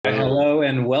right, hello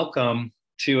and welcome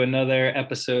to another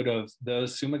episode of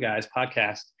Those Suma Guys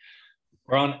podcast.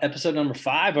 We're on episode number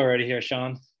 5 already here,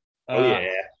 Sean. Oh yeah.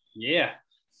 Yeah.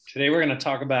 Today we're going to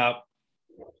talk about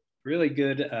a really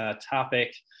good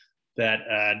topic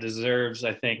that deserves,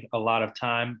 I think, a lot of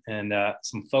time and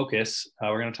some focus.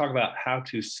 We're going to talk about how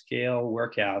to scale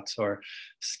workouts or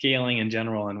scaling in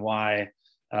general and why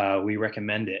we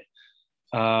recommend it.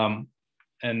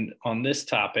 And on this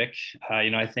topic,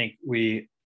 I think we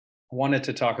wanted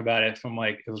to talk about it from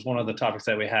it was one of the topics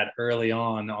that we had early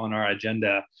on our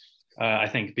agenda. I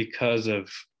think because of,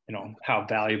 how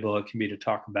valuable it can be to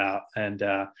talk about and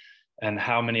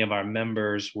how many of our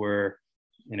members were,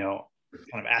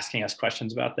 kind of asking us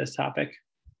questions about this topic.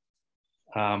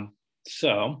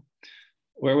 So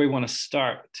where we want to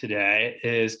start today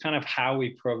is kind of how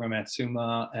we program at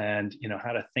Suma and,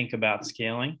 how to think about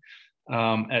scaling.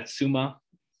 At Suma,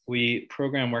 we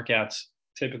program workouts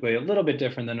typically a little bit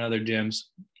different than other gyms.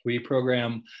 We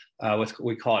program with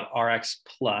we call it RX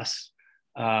Plus,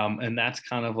 and that's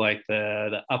kind of like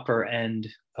the upper end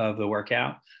of the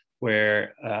workout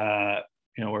where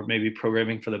we're maybe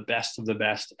programming for the best of the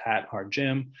best at our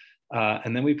gym,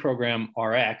 and then we program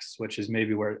RX, which is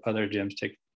maybe where other gyms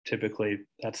typically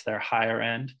that's their higher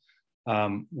end.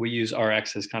 We use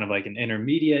RX as kind of like an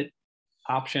intermediate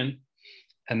option.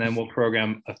 And then we'll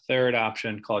program a third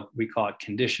option we call it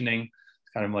conditioning.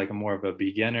 It's kind of like more of a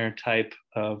beginner type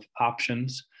of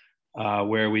options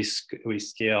where we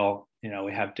scale,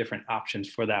 we have different options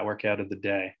for that workout of the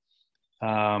day.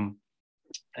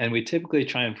 And we typically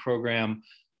try and program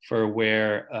for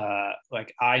where,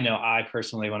 I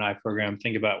personally, when I program,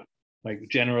 think about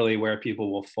generally where people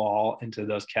will fall into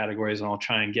those categories. And I'll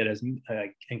try and get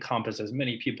encompass as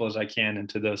many people as I can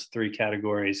into those 3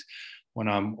 categories when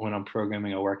I'm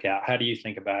programming a workout. How do you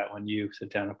think about it when you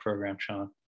sit down and program, Sean?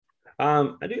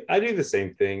 I do the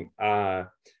same thing.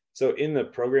 So in the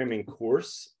programming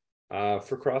course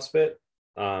for CrossFit,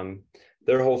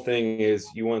 their whole thing is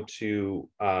you want to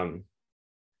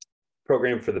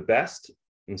program for the best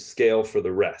and scale for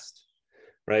the rest,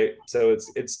 right? So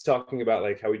it's talking about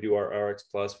like how we do our RX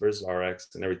Plus versus RX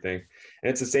and everything, and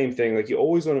it's the same thing. Like you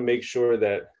always want to make sure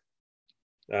that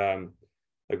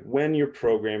like when you're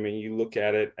programming, you look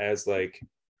at it as like,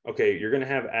 okay, you're going to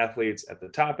have athletes at the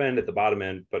top end, at the bottom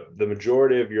end, but the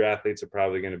majority of your athletes are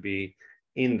probably going to be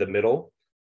in the middle.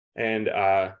 And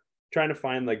trying to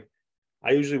find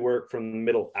I usually work from the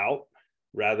middle out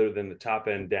rather than the top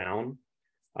end down,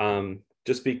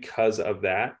 just because of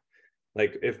that.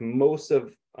 Like if most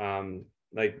of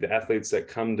the athletes that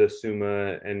come to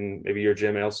Suma and maybe your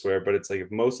gym elsewhere, but it's like if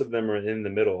most of them are in the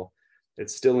middle,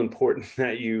 it's still important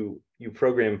that you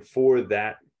program for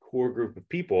that core group of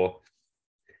people.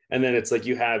 And then it's like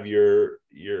you have your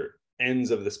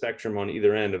ends of the spectrum on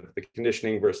either end of the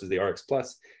conditioning versus the RX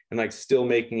Plus, and still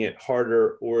making it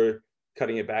harder or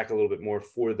cutting it back a little bit more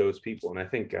for those people. And I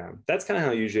think that's kind of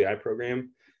how usually I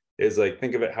program, is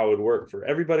think of it how it would work for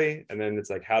everybody. And then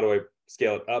it's how do I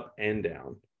scale it up and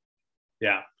down?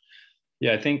 Yeah.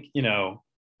 I think,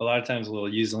 a lot of times we'll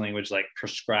use the language like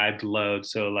prescribed load.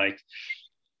 So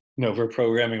if we're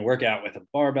programming a workout with a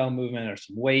barbell movement or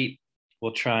some weight,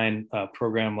 we'll try and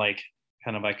program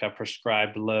kind of like a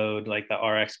prescribed load. Like the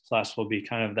RX Plus will be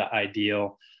kind of the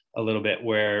ideal a little bit,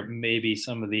 where maybe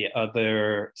some of the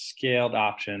other scaled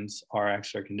options,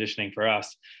 RX or conditioning for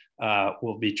us,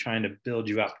 will be trying to build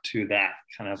you up to that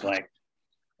kind of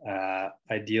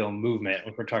ideal movement.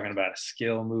 If we're talking about a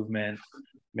skill movement,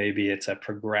 maybe it's a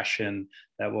progression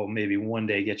that will maybe one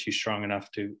day get you strong enough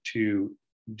to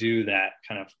do that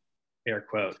kind of air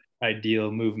quote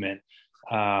ideal movement.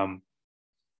 So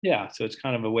it's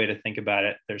kind of a way to think about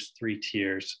it. There's 3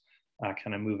 tiers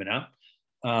kind of moving up.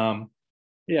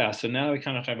 So now we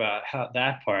kind of talk about how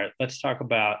that part. Let's talk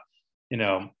about,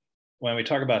 when we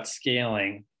talk about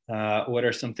scaling, what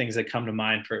are some things that come to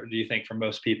mind do you think, for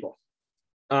most people?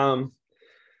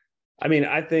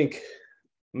 I think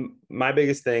my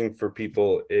biggest thing for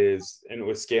people is, and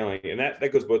with scaling, and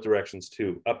that goes both directions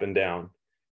too, up and down.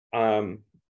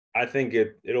 I think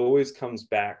it always comes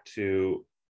back to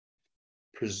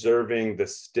preserving the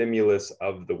stimulus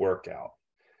of the workout,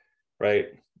 right?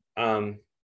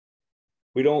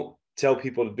 We don't tell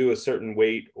people to do a certain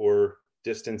weight or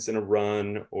distance in a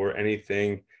run or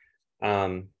anything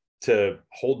to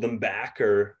hold them back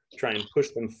or try and push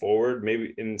them forward.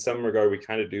 Maybe in some regard we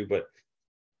kind of do, but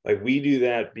we do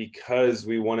that because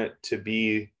we want it to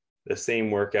be the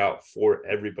same workout for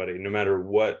everybody, no matter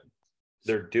what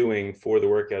they're doing for the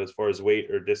workout as far as weight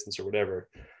or distance or whatever.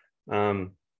 And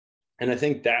I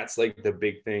think that's the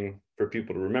big thing for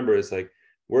people to remember is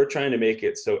we're trying to make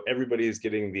it so everybody is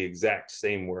getting the exact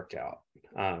same workout.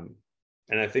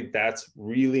 And I think that's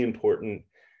really important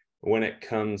when it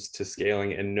comes to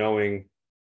scaling and knowing,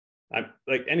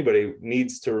 like anybody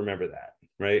needs to remember that,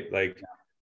 right? Like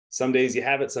some days you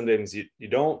have it, some days you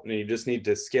don't, and you just need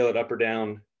to scale it up or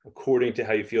down according to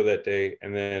how you feel that day.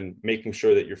 And then making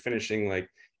sure that you're finishing like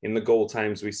in the goal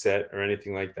times we set or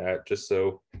anything like that, just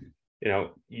so,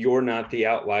 you're not the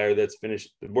outlier that's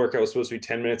finished. The workout was supposed to be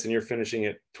 10 minutes and you're finishing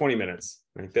at 20 minutes.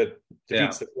 Like that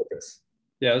defeats the purpose.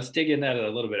 Yeah, let's dig into that a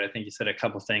little bit. I think you said a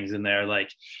couple things in there.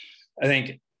 Like, I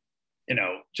think,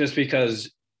 just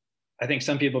because I think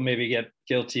some people maybe get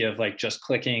guilty of like just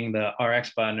clicking the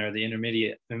RX button or the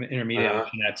intermediate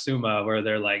option at Summa, where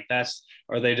they're like,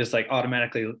 or they just like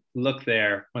automatically look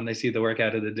there when they see the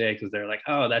workout of the day because they're like,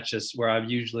 oh, that's just where I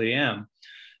usually am.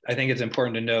 I think it's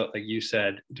important to note, like you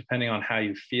said, depending on how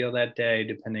you feel that day,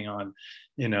 depending on,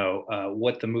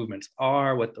 what the movements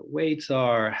are, what the weights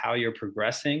are, how you're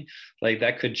progressing, like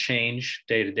that could change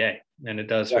day to day. And it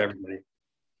does for everybody.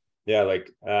 Yeah. Like,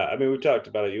 we talked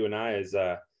about it, you and I, is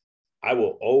I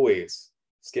will always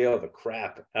scale the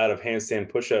crap out of handstand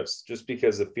push-ups just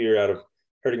because of fear out of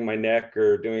hurting my neck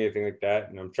or doing anything like that.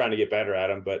 And I'm trying to get better at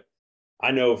them, but I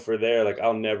know for there, like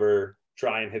I'll never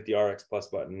try and hit the RX plus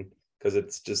button because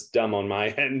it's just dumb on my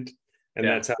end, and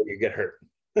that's how you get hurt.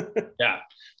 Yeah.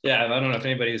 I don't know if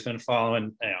anybody's been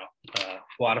following,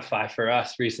 Wodify for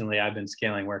us recently. I've been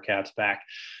scaling workouts back,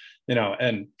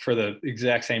 and for the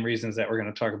exact same reasons that we're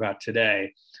going to talk about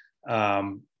today.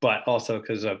 But also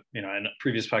because of, in a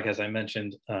previous podcast, I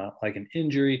mentioned like an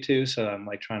injury too. So I'm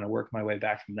like trying to work my way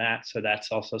back from that. So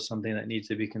that's also something that needs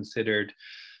to be considered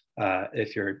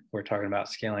if we're talking about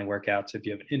scaling workouts. If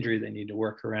you have an injury, they need to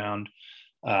work around.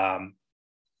 I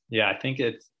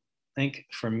think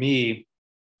for me,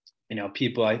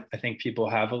 people, I think people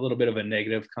have a little bit of a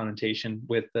negative connotation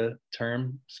with the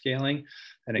term scaling,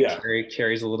 and it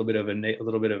carries a little bit of a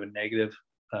negative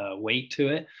weight to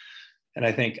it. And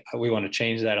I think we want to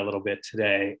change that a little bit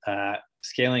today.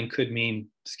 Scaling could mean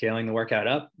scaling the workout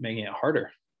up, making it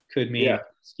harder. Could mean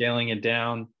scaling it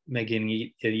down, making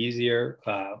it easier.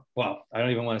 Well, I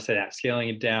don't even want to say that. Scaling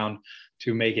it down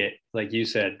to make it, like you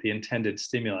said, the intended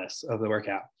stimulus of the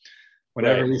workout.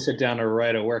 Whenever we sit down to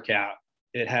write a workout,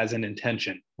 it has an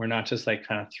intention. We're not just like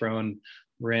kind of throwing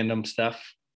random stuff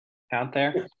out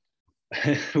there.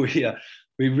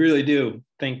 We really do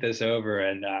think this over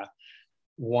and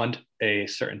want a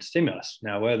certain stimulus.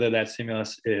 Now, whether that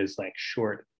stimulus is like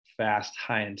short, fast,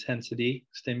 high intensity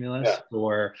stimulus,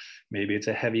 or maybe it's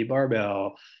a heavy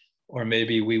barbell, or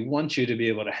maybe we want you to be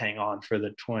able to hang on for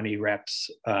the 20 reps.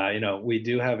 We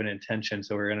do have an intention.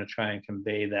 So we're going to try and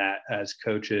convey that as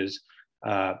coaches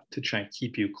to try and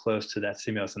keep you close to that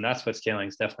stimulus. And that's what scaling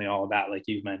is definitely all about, like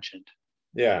you mentioned.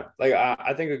 Yeah. Like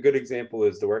I think a good example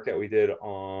is the workout we did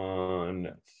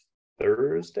on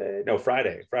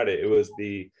Friday. It was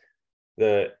the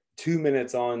 2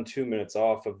 minutes on, 2 minutes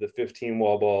off of the 15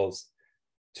 wall balls,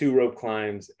 2 rope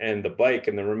climbs, and the bike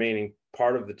in the remaining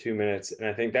part of the 2 minutes. And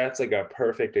I think that's like a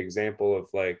perfect example of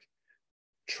like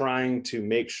trying to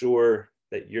make sure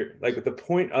that you're like, the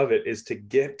point of it is to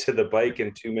get to the bike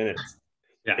in 2 minutes.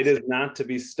 It is not to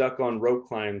be stuck on rope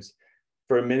climbs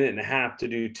for a minute and a half to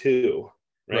do 2.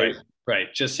 Right.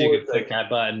 Just so you could click that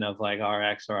button of like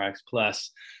RX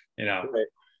plus, Right.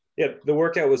 Yeah, the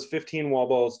workout was 15 wall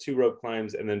balls, 2 rope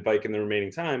climbs, and then bike in the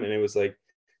remaining time. And it was like,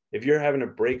 if you're having to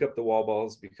break up the wall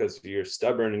balls because you're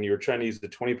stubborn and you're trying to use the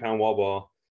 20-pound wall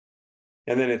ball,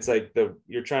 and then it's like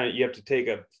you have to take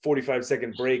a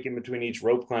 45-second break in between each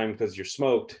rope climb because you're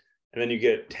smoked, and then you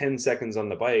get 10 seconds on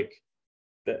the bike.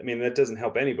 That doesn't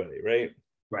help anybody, right?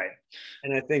 Right.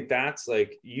 And I think that's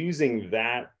like using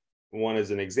that one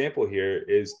as an example here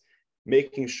is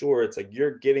making sure it's like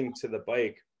you're getting to the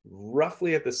bike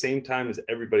roughly at the same time as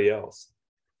everybody else.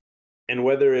 And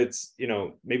whether it's,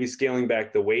 maybe scaling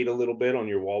back the weight a little bit on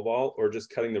your wall ball or just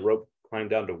cutting the rope climb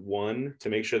down to 1 to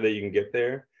make sure that you can get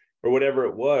there or whatever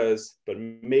it was, but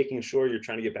making sure you're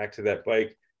trying to get back to that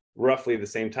bike roughly the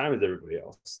same time as everybody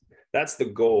else. That's the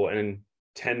goal and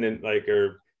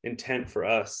intent for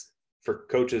us, for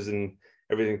coaches and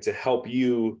everything, to help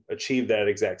you achieve that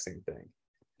exact same thing.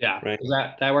 Yeah. Right.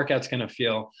 That workout's going to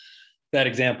feel, that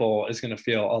example is going to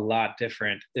feel a lot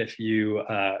different if you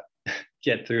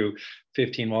get through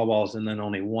 15 wall balls and then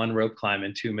only 1 rope climb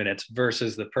in 2 minutes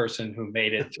versus the person who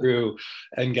made it through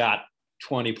and got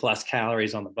 20 plus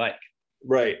calories on the bike.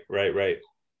 Right.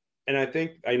 And I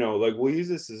think, like we'll use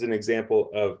this as an example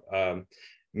of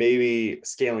maybe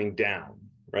scaling down,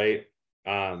 right?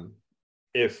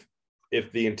 If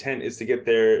the intent is to get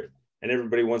there and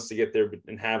everybody wants to get there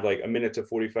and have like a minute to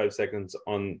 45 seconds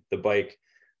on the bike.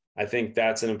 I think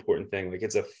that's an important thing. Like,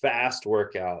 it's a fast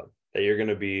workout that you're going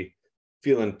to be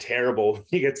feeling terrible when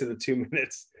you get to the 2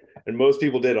 minutes. And most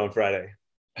people did on Friday.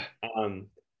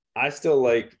 I still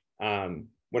like,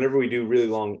 whenever we do really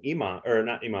long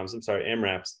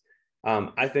AMRAPs,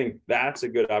 I think that's a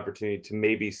good opportunity to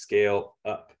maybe scale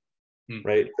up,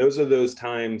 right? Those are those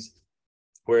times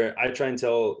where I try and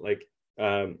tell like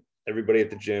everybody at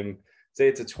the gym, say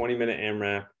it's a 20-minute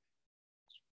AMRAP.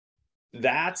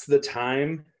 That's the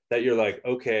time that you're like,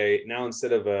 okay, now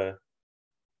instead of a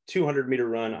 200-meter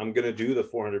run, I'm going to do the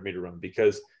 400-meter run,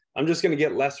 because I'm just going to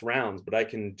get less rounds, but I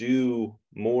can do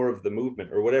more of the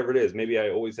movement or whatever it is. Maybe I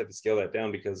always have to scale that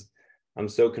down because I'm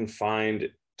so confined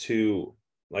to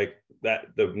like that,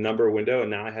 the number window. And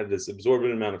now I have this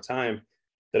absorbent amount of time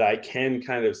that I can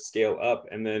kind of scale up.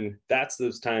 And then that's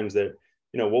those times that,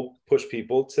 we'll push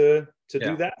people to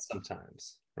do that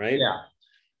sometimes. Right. Yeah.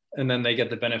 And then they get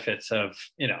the benefits of,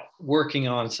 working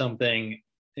on something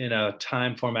in a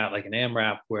time format like an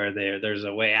AMRAP, where there's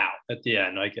a way out at the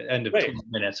end, like at the end of 20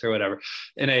 minutes or whatever.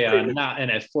 In a not in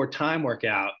a 4-time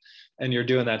workout, and you're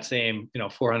doing that same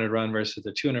 400 run versus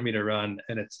the 200-meter run,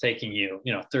 and it's taking you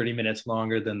 30 minutes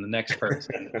longer than the next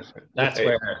person.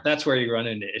 That's where you run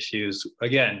into issues.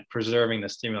 Again, preserving the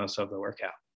stimulus of the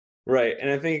workout. Right. And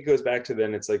I think it goes back to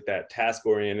then it's like that task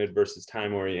oriented versus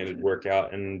time oriented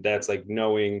workout. And that's like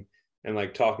knowing and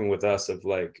like talking with us of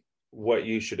like what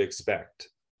you should expect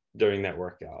during that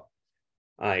workout.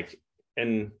 Like,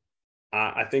 and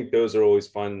I think those are always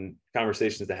fun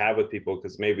conversations to have with people,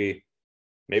 because maybe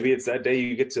it's that day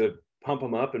you get to pump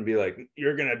them up and be like,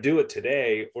 you're going to do it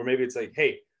today. Or maybe it's like,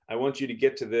 hey, I want you to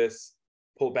get to this,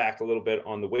 pull back a little bit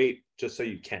on the weight just so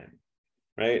you can.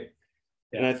 Right.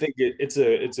 Yeah. And I think it's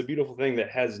a beautiful thing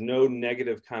that has no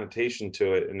negative connotation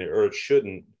to it, or it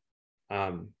shouldn't.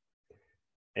 And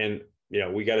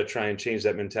we got to try and change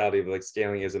that mentality of like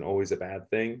scaling isn't always a bad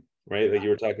thing, right? Like you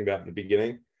were talking about in the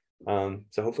beginning.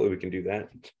 So hopefully we can do that.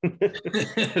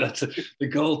 That's the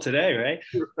goal today, right?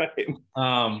 Right.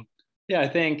 Yeah, I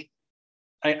think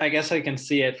I guess I can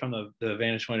see it from the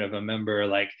vantage point of a member.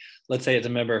 Like, let's say it's a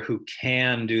member who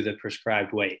can do the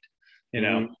prescribed weight,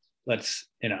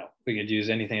 we could use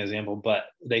anything as an example, but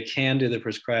they can do the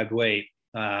prescribed weight.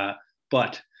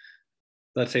 But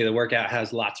let's say the workout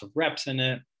has lots of reps in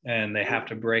it and they have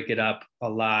to break it up a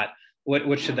lot.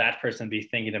 What should that person be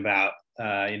thinking about?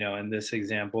 In this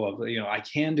example of, I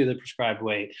can do the prescribed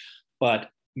weight, but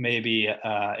maybe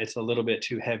it's a little bit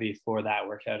too heavy for that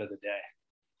workout of the day.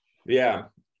 Yeah.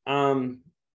 I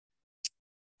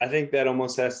think that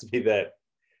almost has to be that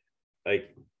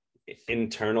like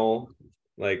internal,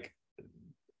 like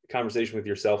conversation with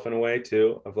yourself in a way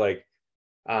too, of like,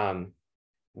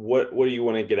 what do you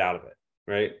want to get out of it?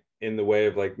 Right. In the way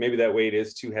of like, maybe that weight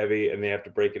is too heavy and they have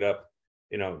to break it up.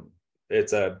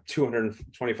 It's a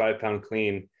 225-pound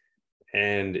clean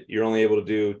and you're only able to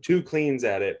do 2 cleans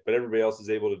at it, but everybody else is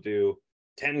able to do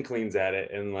 10 cleans at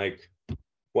it. And like,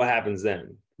 what happens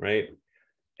then? Right.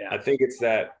 Yeah. I think it's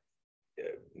that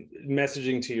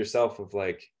messaging to yourself of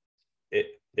like,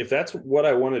 if that's what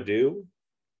I want to do,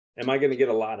 am I going to get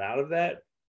a lot out of that?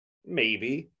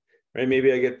 Maybe, right?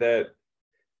 Maybe I get that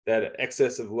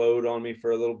excessive load on me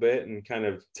for a little bit and kind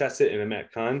of test it in a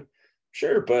Metcon.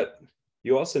 Sure. But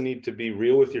you also need to be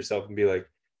real with yourself and be like,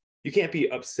 you can't be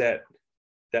upset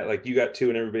that like you got 2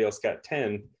 and everybody else got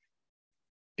 10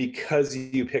 because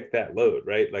you picked that load,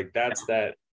 right? Like that's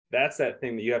that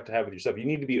thing that you have to have with yourself. You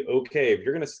need to be okay if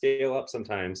you're going to scale up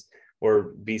sometimes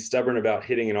or be stubborn about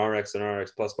hitting an RX and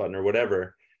RX plus button or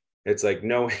whatever. It's like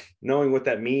knowing what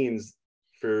that means.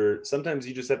 For sometimes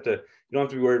you just have to, you don't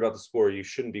have to be worried about the score. You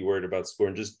shouldn't be worried about the score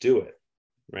and just do it.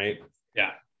 Right.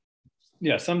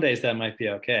 Yeah. Some days that might be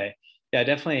okay. Yeah. I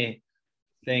definitely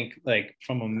think like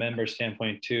from a member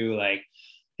standpoint too, like,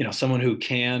 someone who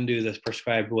can do this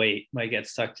prescribed weight might get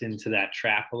sucked into that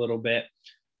trap a little bit.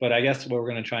 But I guess what we're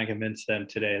going to try and convince them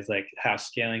today is like how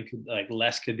scaling could, like,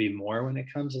 less could be more when it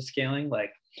comes to scaling.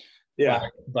 Like,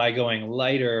 by going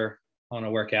lighter on a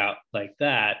workout like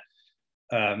that,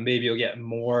 maybe you'll get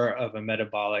more of a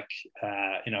metabolic,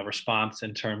 response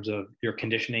in terms of your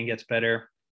conditioning gets better,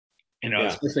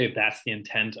 especially if that's the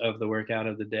intent of the workout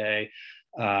of the day,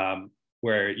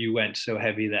 where you went so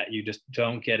heavy that you just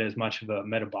don't get as much of a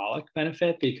metabolic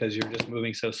benefit because you're just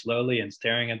moving so slowly and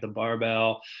staring at the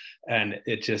barbell and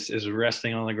it just is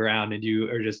resting on the ground and you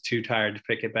are just too tired to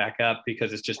pick it back up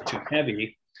because it's just too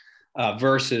heavy,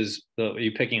 versus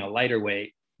you picking a lighter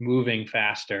weight, moving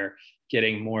faster,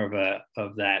 getting more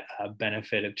of that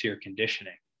benefit to your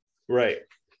conditioning. Right.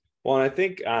 Well, and I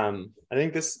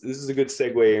think this is a good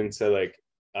segue into like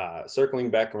circling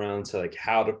back around to like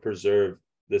how to preserve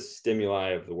the stimuli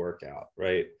of the workout,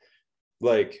 right?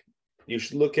 Like you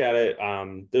should look at it.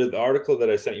 The article that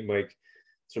I sent you, Mike,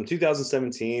 it's from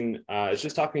 2017. It's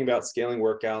just talking about scaling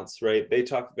workouts, right?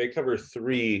 They cover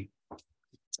three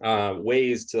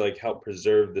ways to like help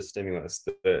preserve the stimulus.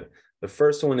 The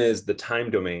first one is the time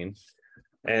domain,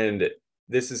 and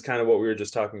this is kind of what we were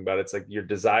just talking about. It's like your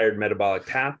desired metabolic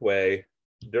pathway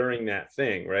during that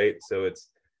thing, right? So it's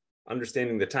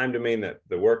understanding the time domain that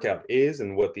the workout is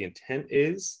and what the intent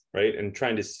is, right? And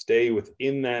trying to stay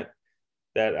within that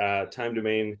time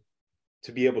domain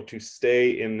to be able to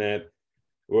stay in that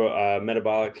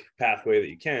metabolic pathway that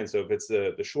you can. So if it's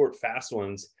the short, fast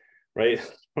ones, right?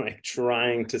 Like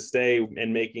trying to stay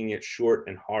and making it short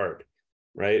and hard,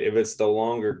 right? If it's the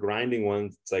longer grinding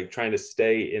ones, it's like trying to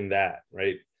stay in that,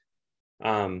 right?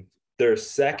 Their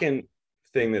second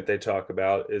thing that they talk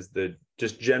about is the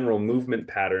just general movement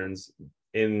patterns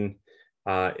in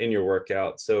your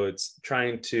workout. So it's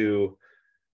trying to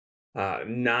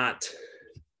not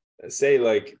say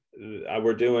like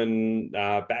we're doing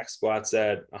back squats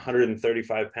at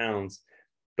 135 pounds,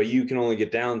 but you can only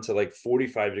get down to like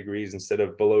 45 degrees instead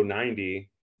of below 90,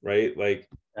 right? Like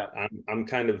Yeah. I'm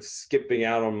kind of skipping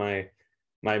out on my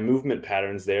movement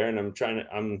patterns there, and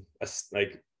I'm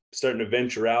like starting to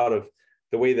venture out of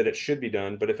the way that it should be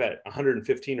done. But if at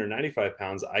 115 or 95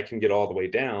 pounds I can get all the way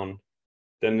down,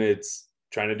 then it's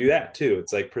trying to do that too.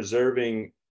 It's like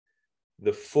preserving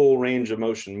the full range of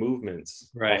motion movements.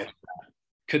 Right.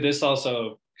 Could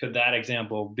that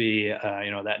example be,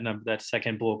 that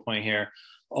second bullet point here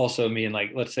also mean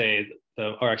like, let's say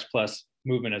the RX Plus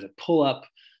movement as a pull up,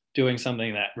 doing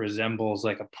something that resembles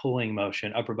like a pulling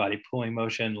motion, upper body pulling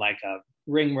motion, like a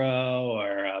ring row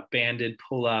or a banded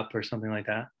pull up or something like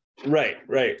that?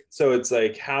 Right. So it's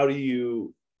like, how do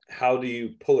you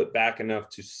pull it back enough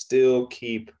to still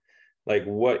keep like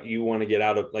what you want to get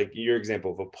out of, like your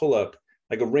example of a pull up.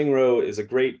 Like a ring row is a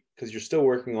great, because you're still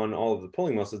working on all of the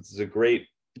pulling muscles. It's a great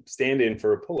stand in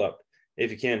for a pull up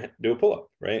if you can't do a pull up,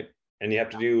 right? And you have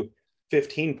to do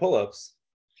 15 pull ups.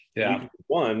 Yeah. You can do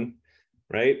one,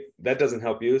 right? That doesn't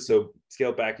help you. So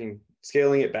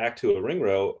scaling it back to a ring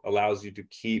row allows you to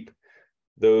keep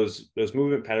those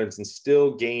movement patterns and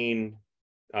still gain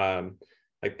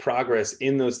like progress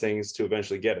in those things to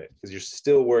eventually get it, because you're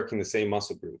still working the same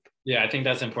muscle group. Yeah, I think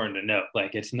that's important to note.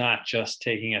 Like, it's not just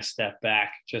taking a step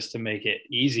back just to make it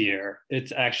easier.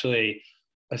 It's actually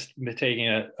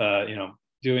taking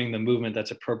doing the movement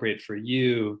that's appropriate for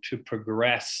you to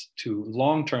progress to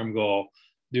long-term goal,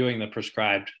 doing the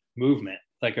prescribed movement.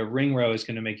 Like a ring row is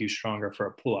going to make you stronger for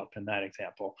a pull-up in that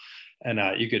example. And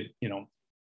you could,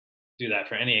 do that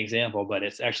for any example, but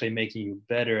it's actually making you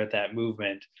better at that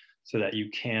movement so that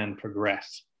you can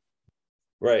progress.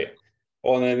 Right.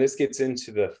 Well, and then this gets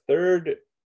into the third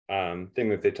thing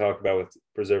that they talk about with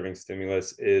preserving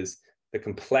stimulus is the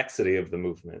complexity of the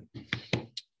movement.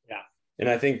 Yeah. And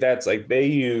I think that's like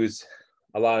they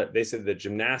said that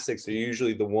gymnastics are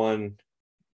usually the one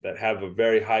that have a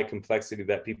very high complexity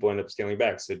that people end up scaling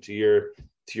back. So to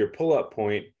your pull-up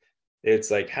point, it's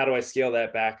like, how do I scale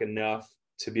that back enough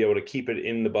to be able to keep it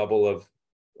in the bubble of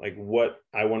like what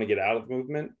I want to get out of the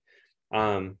movement?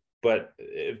 But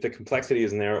if the complexity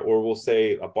isn't there, or we'll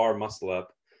say a bar muscle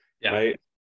up, yeah, right?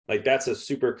 Like that's a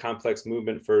super complex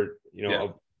movement for,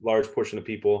 a large portion of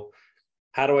people.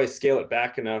 How do I scale it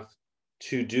back enough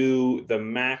to do the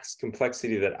max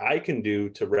complexity that I can do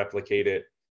to replicate it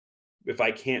if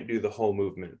I can't do the whole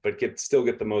movement, but still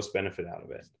get the most benefit out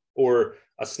of it? Or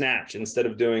a snatch, instead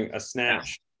of doing a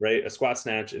snatch, right? A squat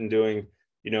snatch and doing,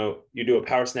 you do a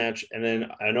power snatch and then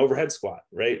an overhead squat,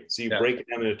 right? So you break it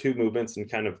down into two movements and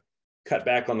kind of cut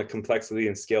back on the complexity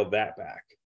and scale that back.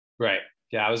 Right.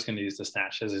 Yeah, I was going to use the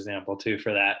snatch as an example too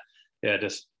for that. Yeah,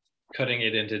 just cutting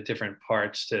it into different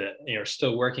parts to, you're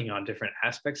still working on different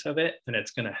aspects of it, and it's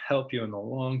going to help you in the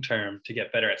long term to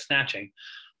get better at snatching,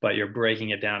 but you're breaking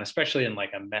it down, especially in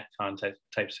like a Metcon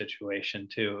type situation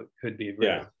too. It could be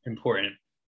really important.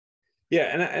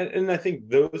 Yeah, and I think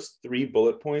those 3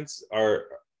 bullet points are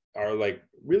like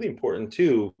really important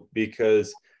too,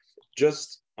 because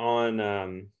just on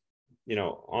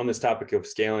on this topic of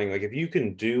scaling, like if you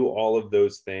can do all of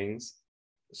those things,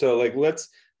 so like let's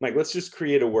just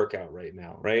create a workout right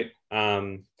now, right?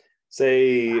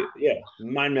 Say,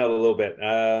 mind meld a little bit.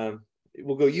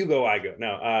 We'll go, you go, I go.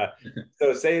 No,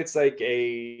 so say it's like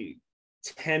a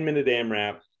 10-minute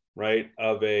AMRAP, right,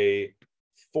 of a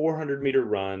 400-meter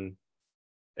run.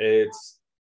 It's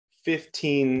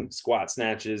 15 squat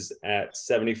snatches at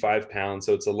 75 pounds,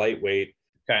 so it's a lightweight,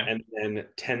 and then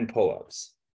 10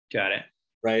 pull-ups. Got it.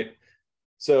 right?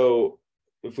 So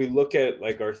if we look at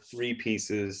like our three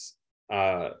pieces,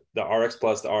 the RX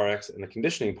plus, the RX, and the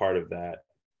conditioning part of that,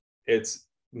 it's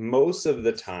most of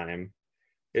the time,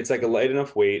 it's like a light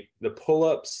enough weight. The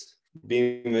pull-ups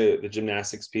being the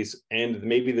gymnastics piece, and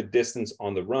maybe the distance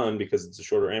on the run, because it's a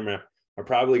shorter AMRAP, are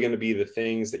probably going to be the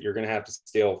things that you're going to have to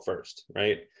scale first,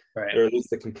 right? Right. Or at least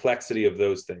the complexity of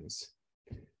those things.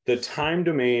 The time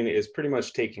domain is pretty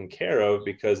much taken care of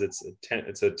because it's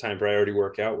a time priority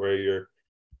workout where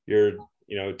you're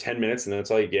 10 minutes and that's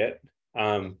all you get.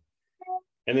 And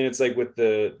then it's like with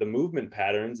the movement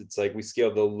patterns, it's like we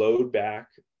scale the load back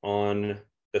on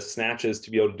the snatches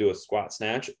to be able to do a squat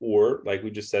snatch, or like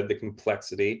we just said, the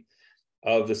complexity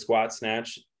of the squat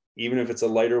snatch, even if it's a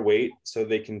lighter weight, so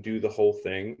they can do the whole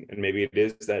thing. And maybe it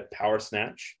is that power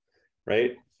snatch,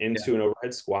 right, into an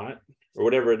overhead squat or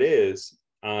whatever it is,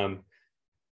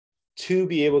 to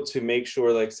be able to make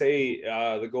sure, like, say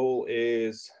the goal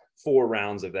is 4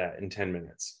 rounds of that in 10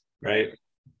 minutes, right?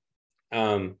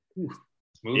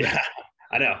 Yeah,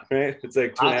 I know, right? It's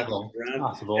like 2.5 rounds.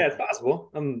 Possible. Yeah, it's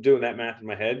possible. I'm doing that math in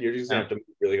my head. You're just gonna have to move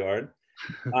really hard.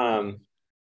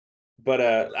 But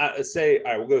I say,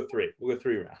 all right, we'll go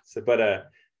 3 rounds. But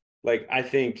like, I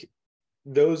think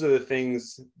those are the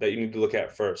things that you need to look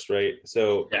at first, right?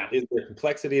 So is there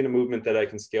complexity in a movement that I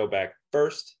can scale back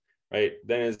first, right?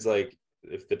 Then it's like,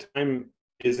 if the time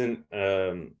isn't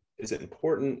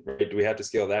important, right? Do we have to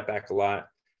scale that back a lot?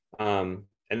 And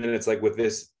then it's like, with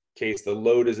this case, the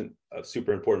load isn't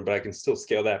super important, but I can still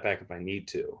scale that back if I need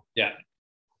to. Yeah,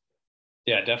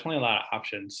 definitely a lot of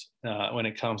options when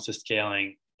it comes to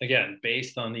scaling, again,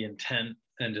 based on the intent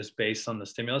and just based on the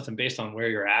stimulus and based on where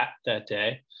you're at that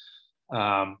day.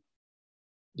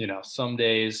 Some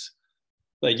days,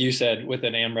 like you said, with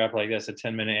an AMRAP like this, a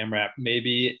 10-minute AMRAP,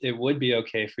 maybe it would be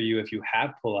okay for you, if you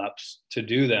have pull-ups, to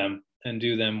do them and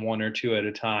do them 1 or 2 at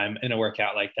a time in a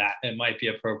workout like that. It might be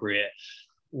appropriate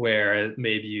where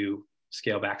maybe you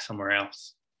scale back somewhere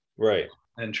else. Right.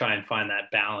 And try and find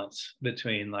that balance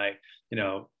between, like,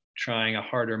 trying a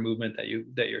harder movement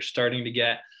that you're starting to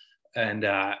get, and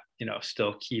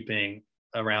still keeping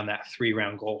around that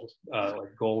 3-round goal,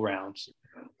 like goal rounds.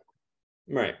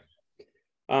 Right.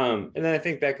 And then I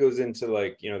think that goes into,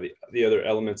 like, the other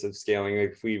elements of scaling.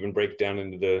 Like, if we even break down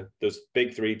into those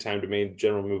big 3: time domain,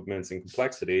 general movements, and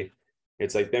complexity,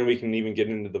 it's like, then we can even get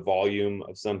into the volume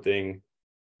of something.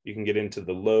 You can get into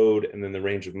the load, and then the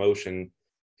range of motion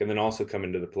can then also come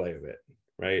into the play of it,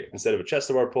 right? Instead of a chest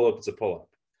to bar pull-up, it's a pull-up,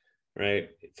 right?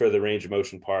 For the range of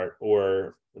motion part.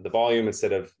 Or the volume,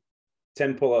 instead of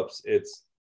 10 pull-ups, it's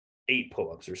 8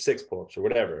 pull-ups or 6 pull-ups or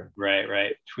whatever.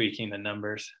 Right. Tweaking the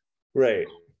numbers. Right.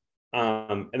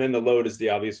 And then the load is the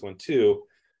obvious one too.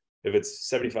 If it's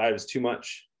 75 is too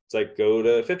much, it's like, go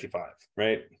to 55,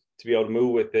 right? To be able to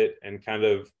move with it and kind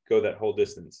of go that whole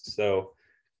distance. So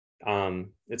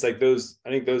it's like I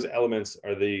think those elements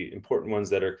are the important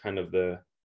ones that are kind of the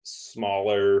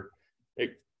smaller,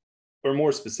 or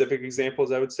more specific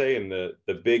examples, I would say. And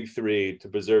the big 3 to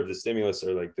preserve the stimulus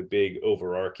are like the big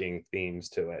overarching themes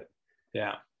to it.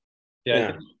 Yeah.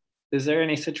 Is there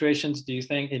any situations, do you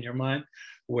think, in your mind,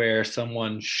 where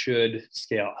someone should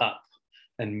scale up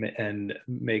and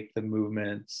make the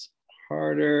movements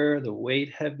harder, the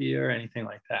weight heavier, anything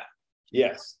like that?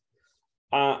 Yes.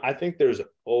 I think there's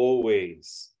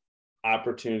always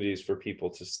opportunities for people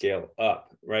to scale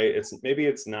up, right? Maybe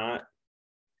it's not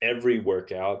every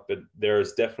workout, but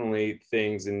there's definitely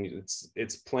things, and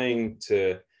it's playing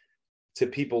to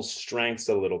people's strengths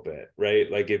a little bit, right?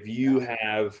 Like, if you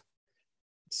have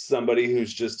somebody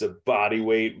who's just a body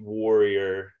weight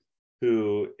warrior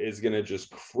who is going to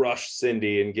just crush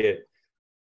Cindy and get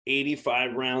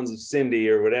 85 rounds of Cindy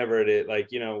or whatever it is, like,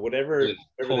 whatever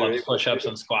pull-ups, push-ups,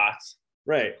 and squats.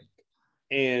 Right.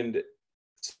 And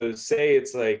so say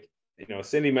it's like,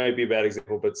 Cindy might be a bad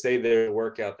example, but say there's a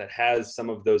workout that has some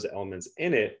of those elements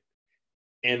in it,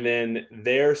 and then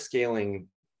they're scaling,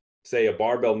 say, a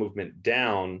barbell movement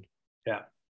down,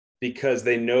 because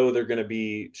they know they're going to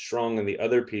be strong in the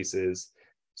other pieces.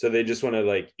 So they just want to,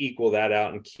 like, equal that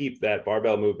out and keep that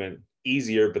barbell movement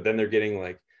easier, but then they're getting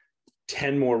like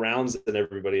 10 more rounds than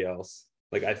everybody else.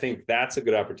 Like, I think that's a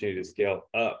good opportunity to scale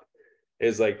up,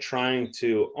 is like trying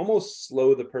to almost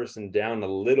slow the person down a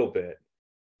little bit.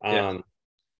 And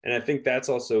I think that's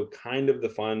also kind of the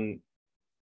fun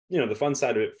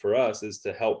side of it for us, is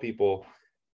to help people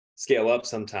scale up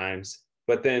sometimes.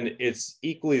 But then it's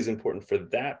equally as important for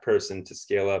that person to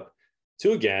scale up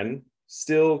to, again,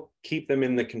 still keep them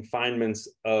in the confinements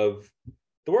of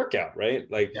the workout, right?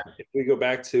 Like, if we go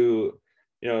back to,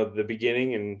 the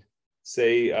beginning, and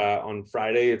say on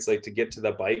Friday, it's like, to get to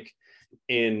the bike,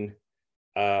 in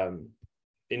and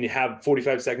you have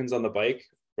 45 seconds on the bike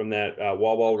from that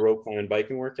wall ball, rope climb, and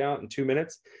biking workout in 2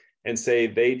 minutes, and say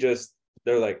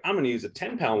they're like, I'm going to use a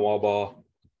 10-pound wall ball.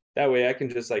 That way I can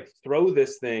just like throw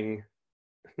this thing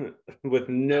with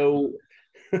no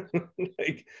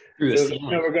like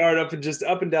no regard up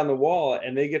and down the wall,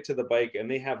 and they get to the bike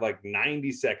and they have like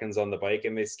 90 seconds on the bike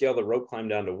and they scale the rope climb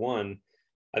down to 1.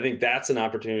 I think that's an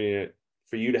opportunity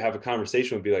for you to have a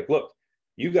conversation and be like, look,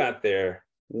 you got there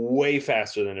way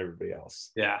faster than everybody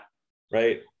else. Yeah.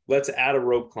 Right. Let's add a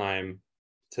rope climb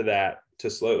to that to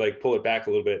slow, like pull it back a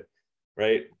little bit.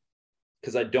 Right.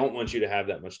 Because I don't want you to have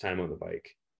that much time on the bike.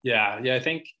 Yeah. I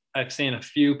think I've seen a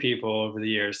few people over the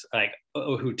years, like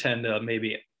who tend to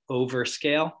maybe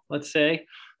overscale, let's say,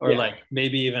 or like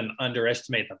maybe even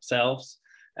underestimate themselves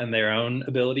and their own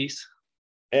abilities.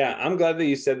 Yeah, I'm glad that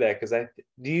you said that, because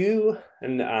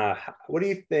what do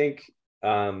you think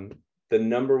the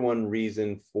number one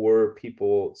reason for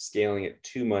people scaling it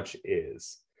too much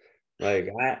is? Like,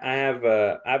 I have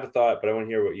a thought, but I want to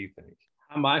hear what you think.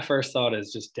 My first thought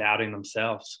is just doubting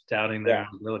themselves, doubting their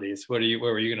abilities. What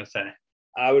were you going to say?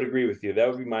 I would agree with you. That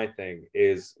would be my thing,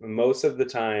 is most of the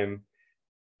time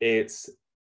it's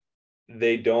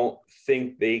they don't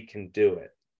think they can do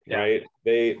it. Right.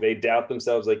 They doubt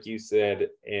themselves, like you said,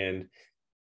 and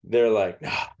they're like,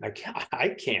 no, I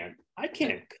can't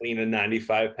clean a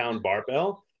 95-pound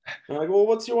barbell. I'm like, well,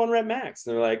 what's your 1 rep max?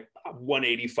 And they're like,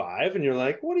 185. And you're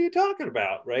like, what are you talking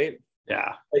about? Right.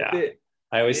 Yeah.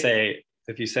 I always say,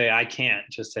 if you say I can't,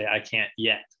 just say I can't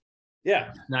yet.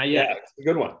 Yeah. Not yet. Yeah, it's a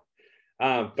good one.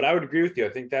 But I would agree with you. I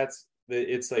think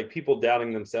it's like people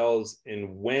doubting themselves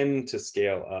in when to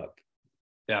scale up.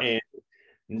 Yeah. And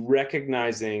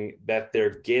recognizing that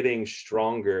they're getting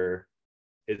stronger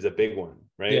is a big one,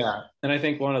 right? Yeah. And I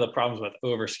think one of the problems with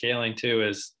overscaling too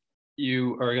is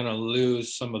you are going to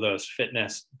lose some of those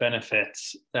fitness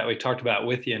benefits that we talked about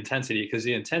with the intensity, because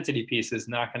the intensity piece is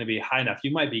not going to be high enough.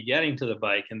 You might be getting to the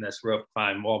bike in this rope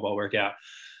climb, wall ball workout,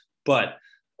 but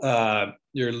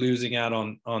you're losing out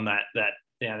on that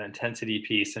intensity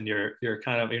piece, and you're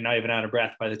not even out of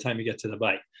breath by the time you get to the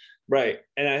bike. Right.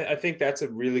 And I think that's a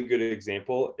really good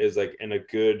example, is like, and a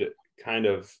good kind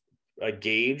of a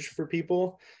gauge for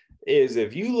people, is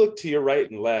if you look to your right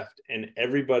and left and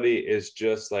everybody is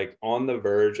just like on the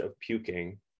verge of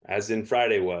puking, as in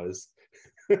Friday was.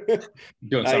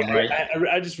 Doing something right.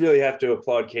 I just really have to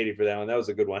applaud Katie for that one. That was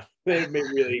a good one. It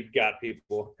really got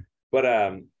people. But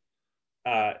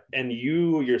and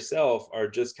you yourself are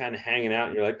just kind of hanging out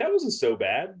and you're like, that wasn't so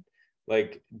bad.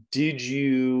 Like, did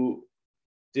you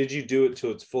do it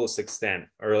to its fullest extent?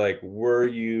 Or like, were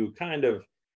you kind of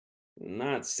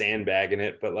not sandbagging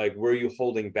it, but like, were you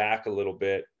holding back a little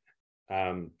bit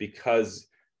because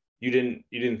you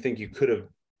didn't think you could have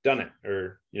done it?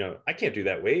 Or, I can't do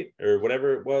that weight, or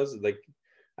whatever it was. Like,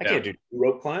 I can't do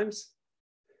rope climbs.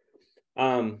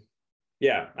 I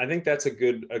think that's a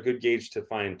good gauge to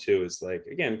find too, is like,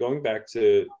 again, going back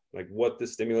to like what the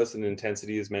stimulus and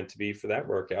intensity is meant to be for that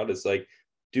workout, is like,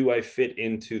 do I fit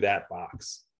into that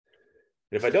box?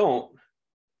 And if I don't,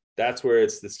 that's where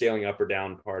it's the scaling up or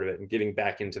down part of it and getting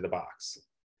back into the box.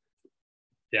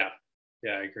 Yeah,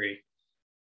 I agree.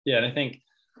 Yeah, and I think,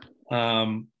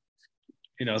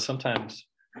 sometimes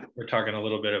we're talking a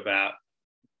little bit about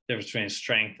the difference between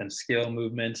strength and skill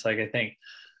movements. Like, I think,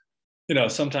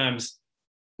 sometimes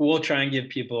we'll try and give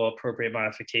people appropriate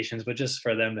modifications, but just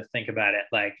for them to think about it,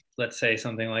 like, let's say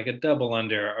something like a double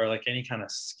under, or like any kind of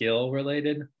skill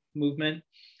related movement.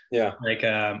 Yeah. Like,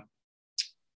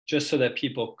 just so that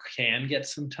people can get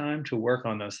some time to work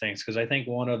on those things. Because I think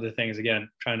one of the things, again,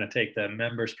 trying to take the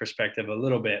members' perspective a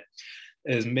little bit,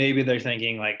 is maybe they're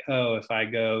thinking like, oh, if I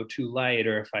go too light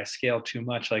or if I scale too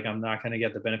much, like, I'm not going to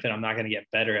get the benefit. I'm not going to get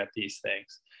better at these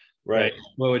things. Right.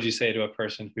 What would you say to a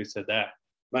person who said that?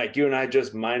 Mike, you and I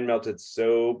just mind melted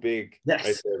so big. Yes.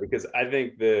 Right there, because I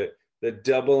think the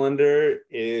double under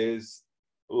is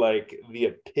like the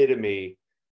epitome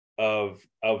of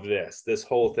this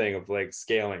whole thing of like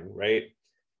scaling, right?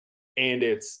 And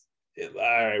all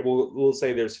right, we'll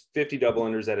say there's 50 double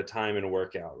unders at a time in a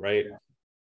workout, right?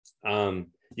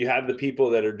 You have the people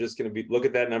that are just going to look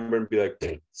at that number and be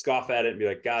like, scoff at it and be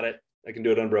like, got it, I can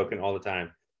do it unbroken all the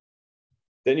time.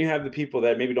 Then you have the people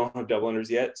that maybe don't have double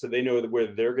unders yet, so they know where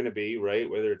they're going to be, right?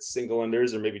 Whether it's single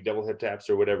unders or maybe double hip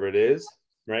taps or whatever it is,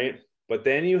 right? But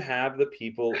then you have the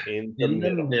people in the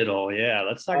middle. Yeah,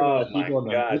 let's talk about the people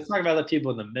let's talk about the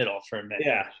people in the middle for a minute.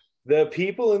 Yeah, the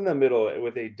people in the middle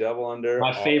with a double under.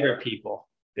 My favorite people.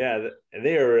 Yeah,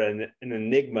 they are an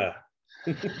enigma,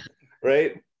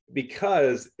 right?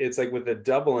 Because it's like with a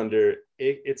double under,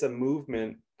 it's a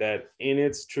movement that in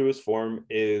its truest form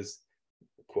is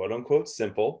quote unquote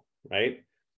simple, right?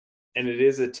 And it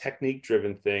is a technique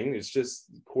driven thing. It's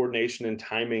just coordination and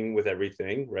timing with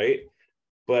everything, right?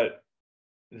 But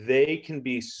they can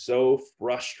be so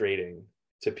frustrating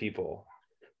to people.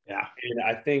 Yeah. And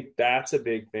I think that's a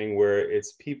big thing where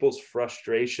it's people's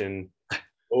frustration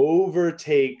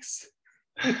overtakes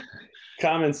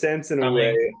common sense in a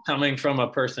way. Coming from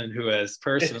a person who has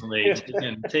personally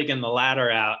taken the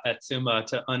ladder out at SUMA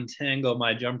to untangle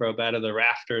my jump rope out of the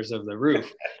rafters of the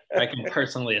roof, I can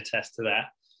personally attest to that.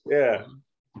 Yeah.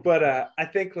 But I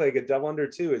think like a double under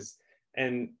too is,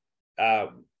 and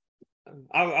I'll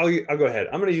go ahead.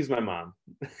 I'm going to use my mom.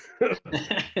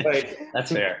 Like,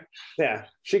 that's fair. Yeah,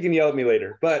 she can yell at me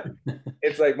later, but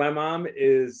it's like my mom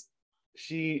is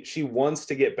she wants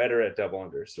to get better at double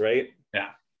unders, right? Yeah.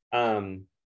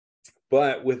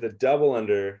 But with a double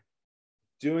under,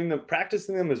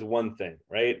 practicing them is one thing,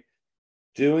 right?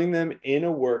 Doing them in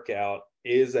a workout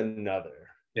is another.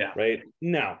 Yeah. Right.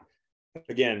 Now,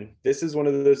 again, this is one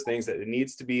of those things that it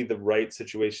needs to be the right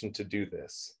situation to do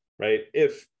this, right?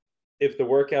 If the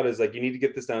workout is like, you need to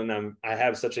get this done, and I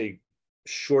have such a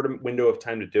short window of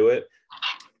time to do it,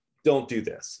 don't do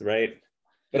this, right?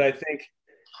 But I think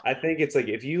it's like,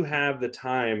 if you have the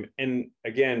time, and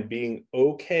again, being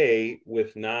okay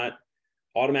with not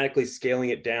automatically scaling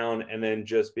it down and then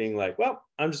just being like, well,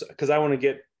 I'm just, because I want to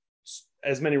get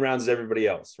as many rounds as everybody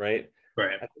else, right?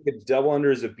 Right. I think a double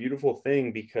under is a beautiful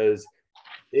thing, because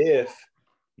if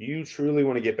you truly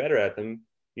want to get better at them,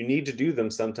 you need to do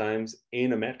them sometimes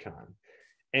in a Metcon.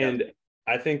 And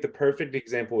I think the perfect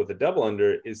example with a double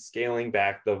under is scaling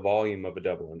back the volume of a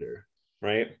double under,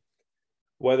 right?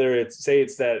 Whether it's, say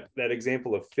it's that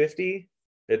example of 50,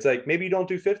 it's like, maybe you don't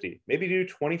do 50, maybe you do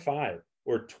 25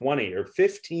 or 20 or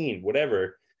 15,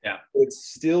 whatever. Yeah.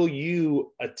 It's still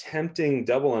you attempting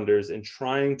double unders and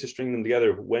trying to string them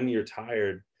together when you're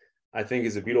tired, I think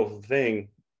is a beautiful thing.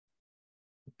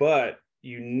 But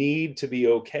you need to be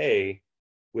okay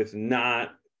with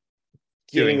not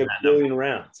getting a billion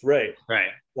rounds. Right.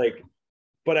 Right. Like,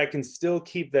 but I can still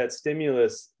keep that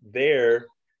stimulus there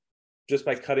just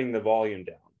by cutting the volume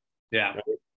down. Yeah.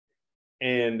 Right?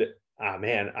 And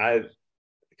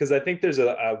because I think there's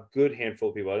a good handful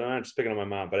of people. I'm not just picking on my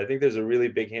mom, but I think there's a really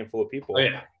big handful of people. Oh,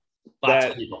 yeah. Lots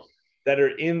of people that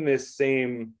are in this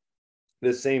same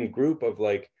group of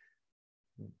like,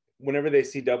 whenever they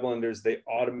see double unders,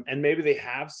 and maybe they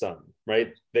have some,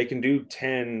 right? They can do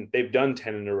 10, they've done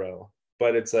 10 in a row,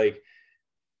 but it's like,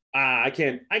 I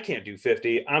can't do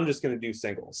 50. I'm just going to do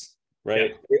singles,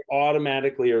 right? Yeah. They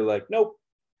automatically are like, nope.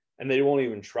 And they won't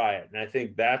even try it. And I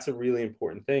think that's a really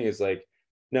important thing, is like,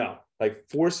 no, like,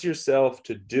 force yourself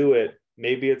to do it.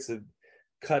 Maybe it's a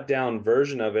cut down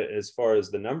version of it as far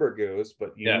as the number goes,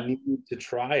 but you need to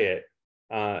try it.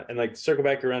 And like, circle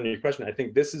back around to your question, I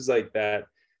think this is like that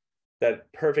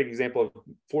perfect example of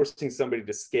forcing somebody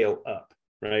to scale up,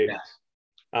 right?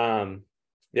 What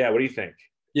do you think?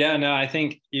 Yeah, no, I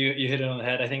think you hit it on the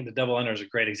head. I think the double under is a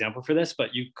great example for this,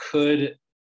 but you could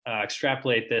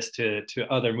extrapolate this to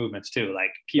other movements too,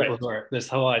 like people who are, this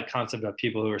whole concept of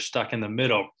people who are stuck in the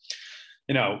middle.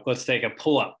 Let's take a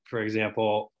pull-up, for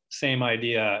example. Same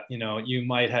idea. You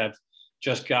might have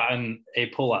just gotten a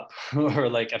pull-up or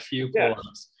like a few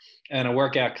pull-ups, and a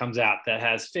workout comes out that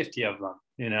has 50 of them,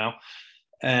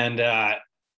 and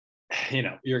it's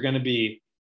going to be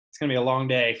a long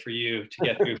day for you to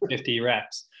get through 50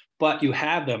 reps, but you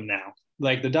have them now,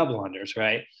 like the double unders,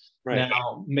 right?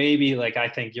 Now, maybe, like, I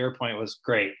think your point was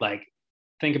great. Like,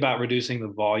 think about reducing the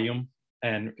volume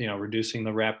and, reducing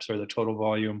the reps or the total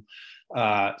volume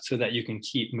so that you can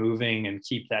keep moving and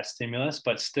keep that stimulus,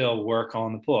 but still work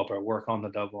on the pull-up or work on the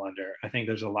double under. I think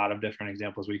there's a lot of different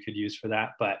examples we could use for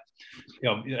that. But,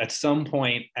 at some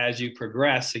point, as you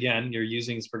progress, again, you're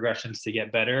using these progressions to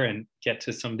get better and get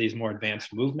to some of these more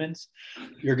advanced movements.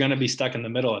 You're going to be stuck in the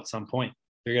middle at some point.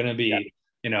 You're going to be,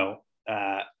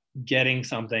 getting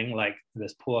something like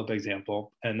this pull-up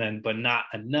example, but not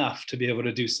enough to be able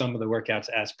to do some of the workouts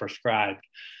as prescribed.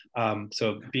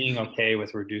 So being okay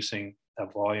with reducing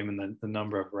that volume and the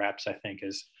number of reps, I think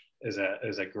is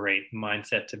a great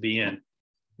mindset to be in.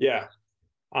 Yeah.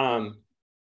 Not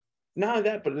only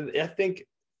that, but I think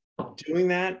doing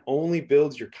that only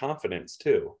builds your confidence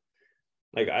too.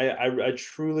 Like, I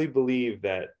truly believe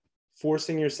that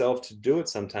forcing yourself to do it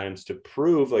sometimes to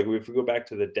prove, like, if we go back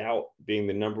to the doubt being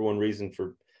the number one reason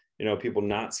for, people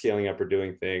not scaling up or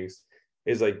doing things,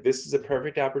 is like, this is a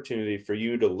perfect opportunity for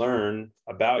you to learn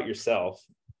about yourself,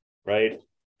 right?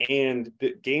 And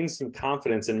gain some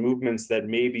confidence in movements that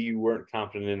maybe you weren't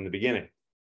confident in the beginning.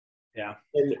 Yeah.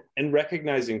 And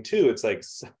recognizing too, it's like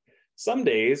some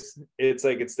days it's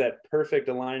like it's that perfect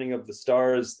aligning of the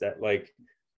stars that like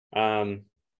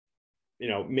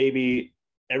maybe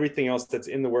everything else that's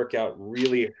in the workout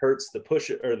really hurts the push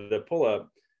or the pull up,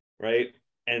 right?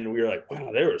 And we were like,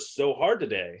 wow, they were so hard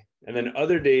today. And then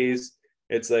other days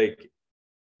it's like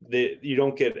you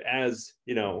don't get as,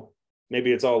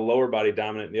 maybe it's all lower body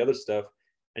dominant and the other stuff,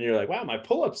 and you're like, wow, my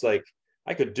pull-ups, like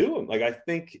I could do them. Like I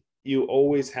think you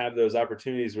always have those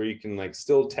opportunities where you can like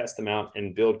still test them out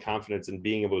and build confidence in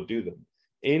being able to do them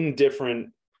in different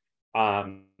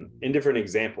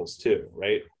examples too,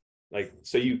 right? Like,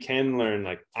 so you can learn,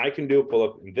 like, I can do a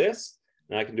pull-up in this,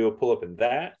 and I can do a pull-up in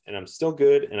that, and I'm still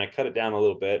good, and I cut it down a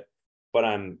little bit, but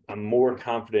I'm more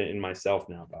confident in myself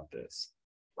now about this.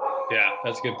 Yeah,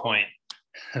 that's a good point.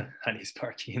 Honey's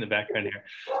barking in the background here.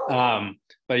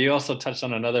 But you also touched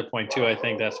on another point too, I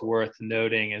think that's worth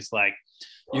noting, is like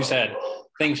you said,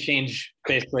 things change,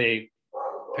 basically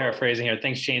paraphrasing here,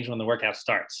 things change when the workout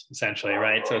starts, essentially,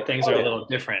 right? So things are a little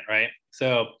different, right?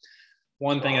 So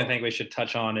one thing I think we should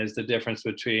touch on is the difference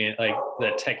between like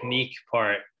the technique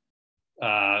part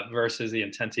versus the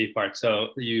intensity part. So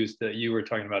you were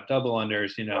talking about double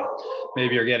unders,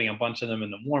 maybe you're getting a bunch of them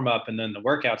in the warm up, and then the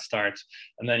workout starts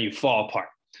and then you fall apart,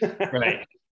 right?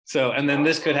 So, and then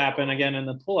this could happen again in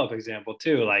the pull-up example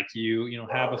too. Like you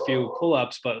have a few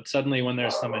pull-ups, but suddenly when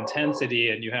there's some intensity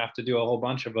and you have to do a whole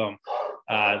bunch of them,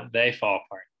 they fall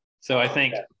apart. So I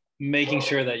think making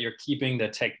sure that you're keeping the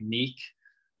technique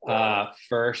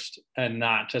first and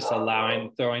not just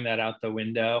throwing that out the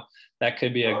window, that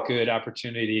could be a good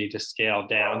opportunity to scale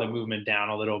down the movement down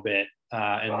a little bit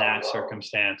in that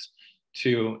circumstance,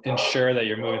 to ensure that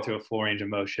you're moving through a full range of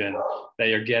motion, that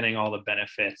you're getting all the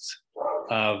benefits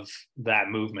of that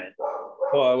movement.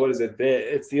 Well, what is it?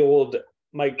 It's the old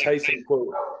Mike Tyson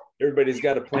quote, everybody's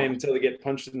got a plan until they get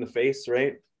punched in the face,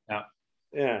 right?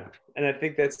 Yeah. And I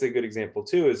think that's a good example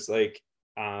too, is like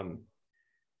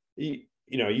you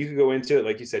could go into it,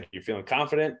 like you said, you're feeling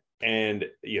confident and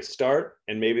you start,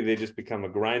 and maybe they just become a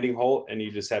grinding halt, and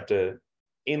you just have to,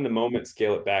 in the moment,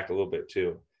 scale it back a little bit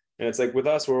too. And it's like with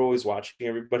us, we're always watching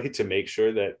everybody to make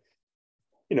sure that,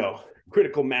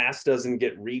 critical mass doesn't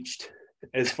get reached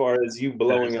as far as you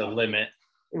blowing up. There's a limit.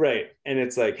 Right. And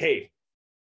it's like, hey,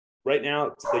 right now,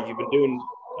 it's like you've been doing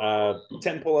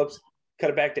 10 pull-ups, cut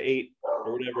it back to 8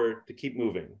 or whatever to keep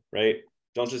moving, right?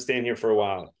 Don't just stand here for a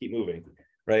while, keep moving,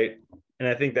 right? And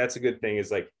I think that's a good thing,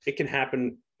 is like it can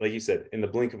happen, like you said, in the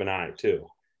blink of an eye too.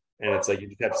 And it's like you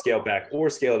just have to scale back or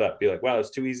scale it up. Be like, wow,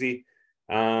 it's too easy.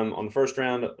 On the first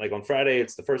round, like on Friday,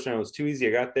 it's the first round was too easy.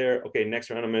 I got there. Okay, next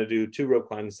round I'm going to do 2 rope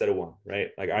climbs instead of 1, right?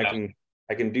 Like I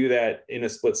can do that in a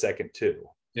split second too.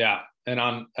 Yeah,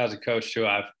 and as a coach too,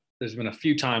 there's been a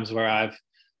few times where I've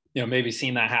maybe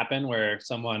seen that happen, where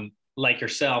someone like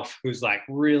yourself who's like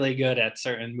really good at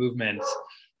certain movements,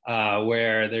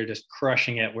 where they're just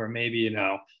crushing it, where maybe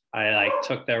I like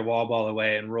took their wall ball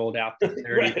away and rolled out the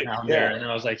 30 pounder, and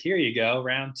I was like, here you go,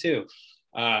 round 2,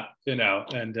 and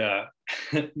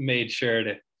made sure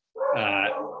to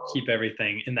keep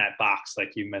everything in that box,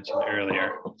 like you mentioned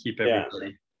earlier, keep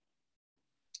everybody.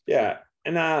 Yeah.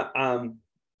 And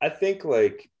I think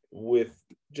like with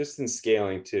just in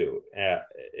scaling too,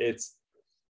 it's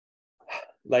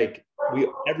like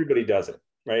everybody does it,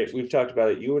 right? We've talked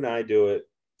about it. You and I do it.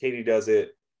 Katie does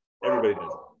it. Everybody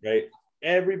does it, right?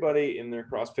 Everybody in their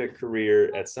CrossFit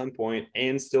career at some point,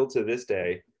 and still to this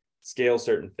day, scale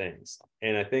certain things.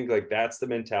 And I think like that's the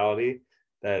mentality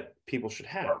that people should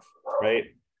have, right?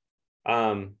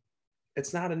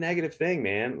 It's not a negative thing,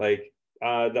 man. Like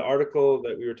the article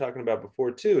that we were talking about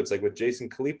before too, it's like with Jason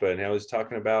Khalipa, and I was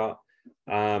talking about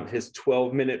his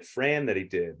 12-minute Fran that he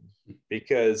did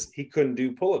because he couldn't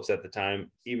do pull-ups at the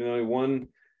time, even though he won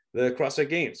the CrossFit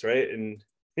Games, right? And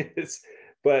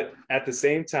but at the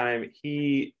same time,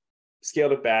 he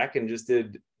scaled it back and just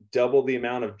did double the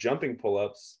amount of jumping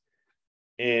pull-ups,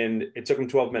 and it took him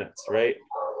 12 minutes, right?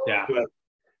 Yeah. But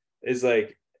is that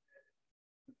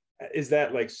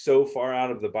like so far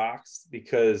out of the box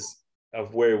because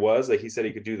of where he was? Like he said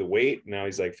he could do the weight. Now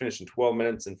he's like finishing 12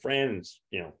 minutes in France,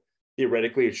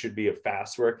 theoretically it should be a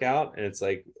fast workout, and it's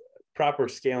like proper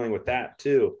scaling with that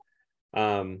too.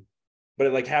 But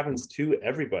it like happens to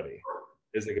everybody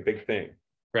is like a big thing.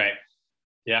 Right.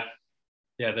 Yeah.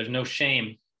 Yeah. There's no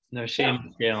shame in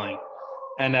scaling.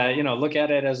 And, look at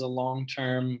it as a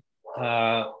long-term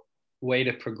way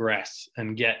to progress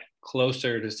and get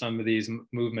closer to some of these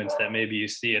movements that maybe you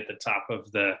see at the top of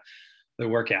the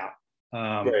workout,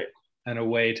 right. And a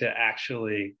way to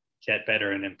actually get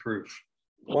better and improve.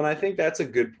 Well, I think that's a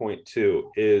good point too,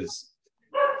 is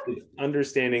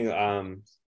understanding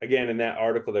again, in that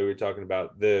article that we were talking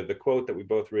about, the quote that we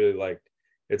both really liked,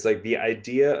 it's like the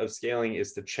idea of scaling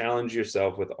is to challenge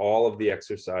yourself with all of the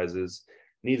exercises,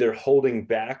 neither holding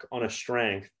back on a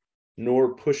strength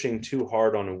nor pushing too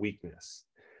hard on a weakness,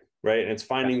 right? And it's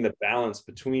finding the balance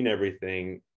between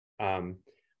everything.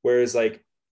 Whereas like,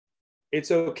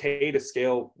 it's okay to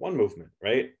scale one movement,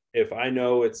 right? If I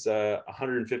know it's a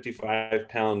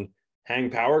 155-pound hang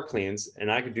power cleans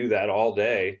and I could do that all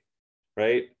day,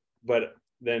 right? But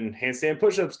then handstand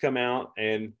push-ups come out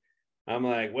and I'm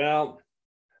like, well,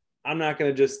 I'm not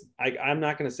going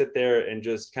to sit there and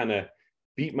just kind of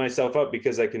beat myself up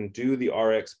because I can do the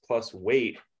RX plus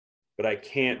weight, but I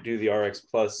can't do the RX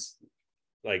plus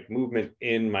like movement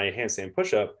in my handstand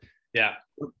push-up. Yeah.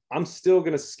 I'm still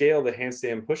going to scale the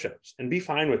handstand push-ups and be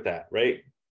fine with that. Right.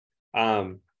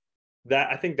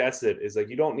 That I think that's it, is like,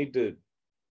 you don't need to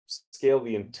scale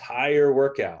the entire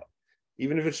workout,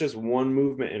 even if it's just one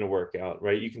movement in a workout,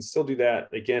 right? You can still do that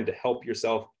again to help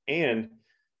yourself, and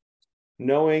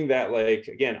knowing that, like,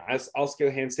 again, I'll scale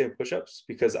handstand push-ups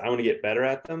because I want to get better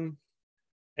at them.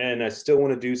 And I still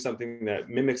want to do something that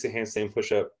mimics a handstand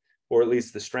push-up, or at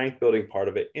least the strength building part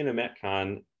of it in a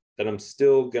Metcon, that I'm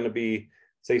still going to be,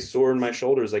 say, sore in my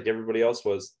shoulders like everybody else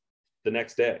was the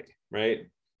next day. Right.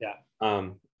 Yeah.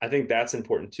 I think that's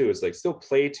important too, is like, still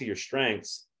play to your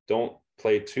strengths. Don't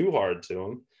play too hard to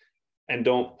them, and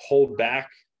don't hold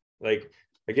back. Like,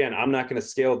 again, I'm not going to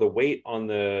scale the weight on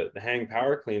the hang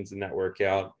power cleans in that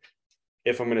workout.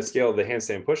 If I'm going to scale the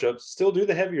handstand push-ups, still do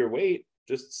the heavier weight,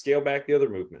 just scale back the other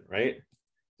movement, right?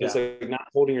 So it's like not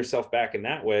holding yourself back in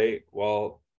that way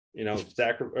while, you know,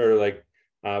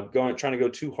 trying to go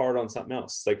too hard on something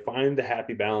else. It's like, find the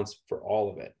happy balance for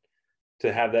all of it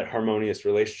to have that harmonious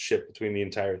relationship between the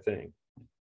entire thing.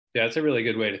 Yeah, it's a really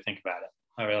good way to think about it.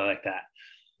 I really like that.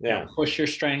 Yeah. You know, push your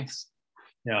strengths.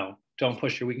 You know, don't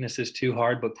push your weaknesses too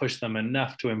hard, but push them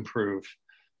enough to improve.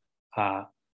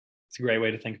 It's a great way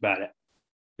to think about it.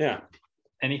 Yeah.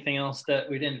 Anything else that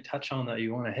we didn't touch on that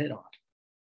you want to hit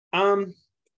on?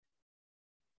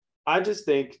 I just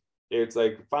think it's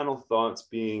like, final thoughts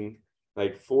being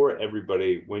like, for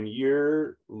everybody, when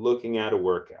you're looking at a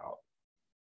workout,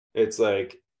 it's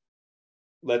like,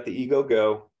 let the ego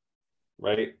go,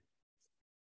 right?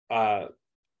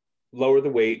 Lower the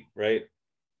weight, right?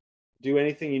 Do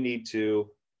anything you need to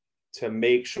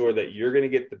make sure that you're going to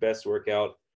get the best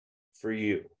workout for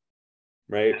you,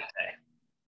 right?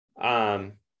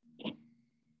 That,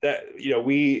 you know,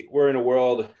 we're in a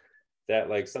world that,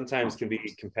 like, sometimes can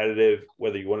be competitive,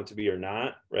 whether you want it to be or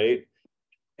not, right?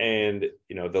 And,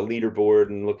 you know, the leaderboard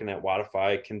and looking at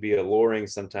Wodify can be alluring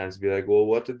sometimes, to be like, well,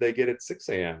 what did they get at 6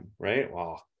 a.m., right?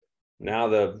 Well, now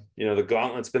the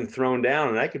gauntlet's been thrown down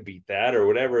and I could beat that, or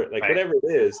whatever, like, whatever it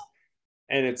is.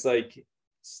 And it's like,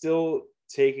 still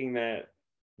taking that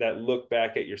look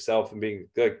back at yourself and being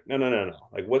like, no,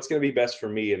 like, what's going to be best for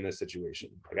me in this situation?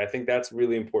 Like, I think that's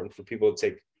really important for people to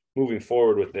take moving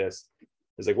forward with this,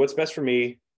 is like, what's best for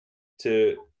me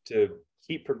to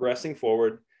keep progressing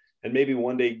forward, and maybe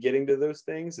one day getting to those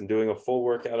things and doing a full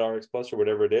workout RX plus or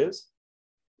whatever it is,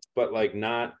 but like,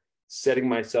 not setting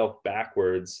myself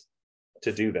backwards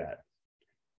to do that.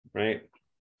 Right.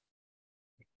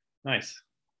 Nice.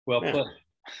 Well put.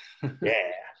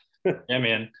 Yeah. Yeah,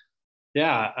 man.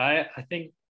 Yeah, I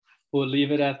think we'll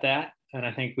leave it at that. And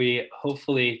I think we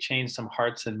hopefully change some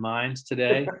hearts and minds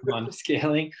today on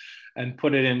scaling, and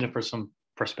put it into for some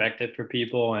perspective for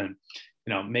people, and,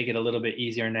 you know, make it a little bit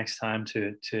easier next time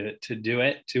to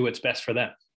do what's best for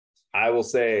them. I will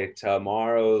say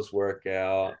tomorrow's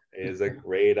workout is a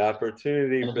great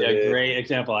opportunity for a this. Great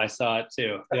example. I saw it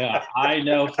too. Yeah, I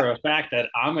know for a fact that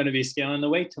I'm going to be scaling the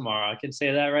weight tomorrow. I can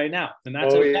say that right now, and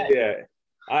that's okay. Yeah.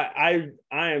 I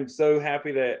am so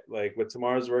happy that, like, with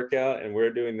tomorrow's workout and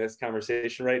we're doing this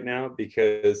conversation right now,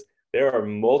 because there are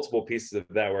multiple pieces of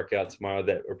that workout tomorrow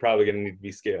that are probably going to need to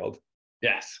be scaled.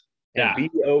 Yes. And yeah. Be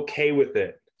okay with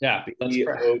it. Yeah. Be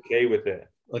okay with it.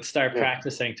 Let's start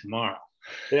practicing tomorrow.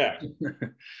 Yeah.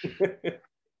 All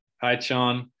right,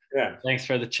 Sean. Yeah. Thanks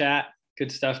for the chat.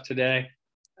 Good stuff today.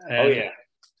 And yeah.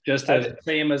 Just as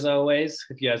same as always,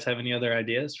 if you guys have any other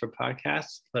ideas for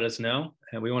podcasts, let us know.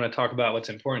 And we want to talk about what's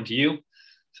important to you.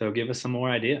 So give us some more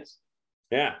ideas.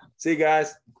 Yeah. See you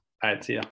guys. All right. See ya.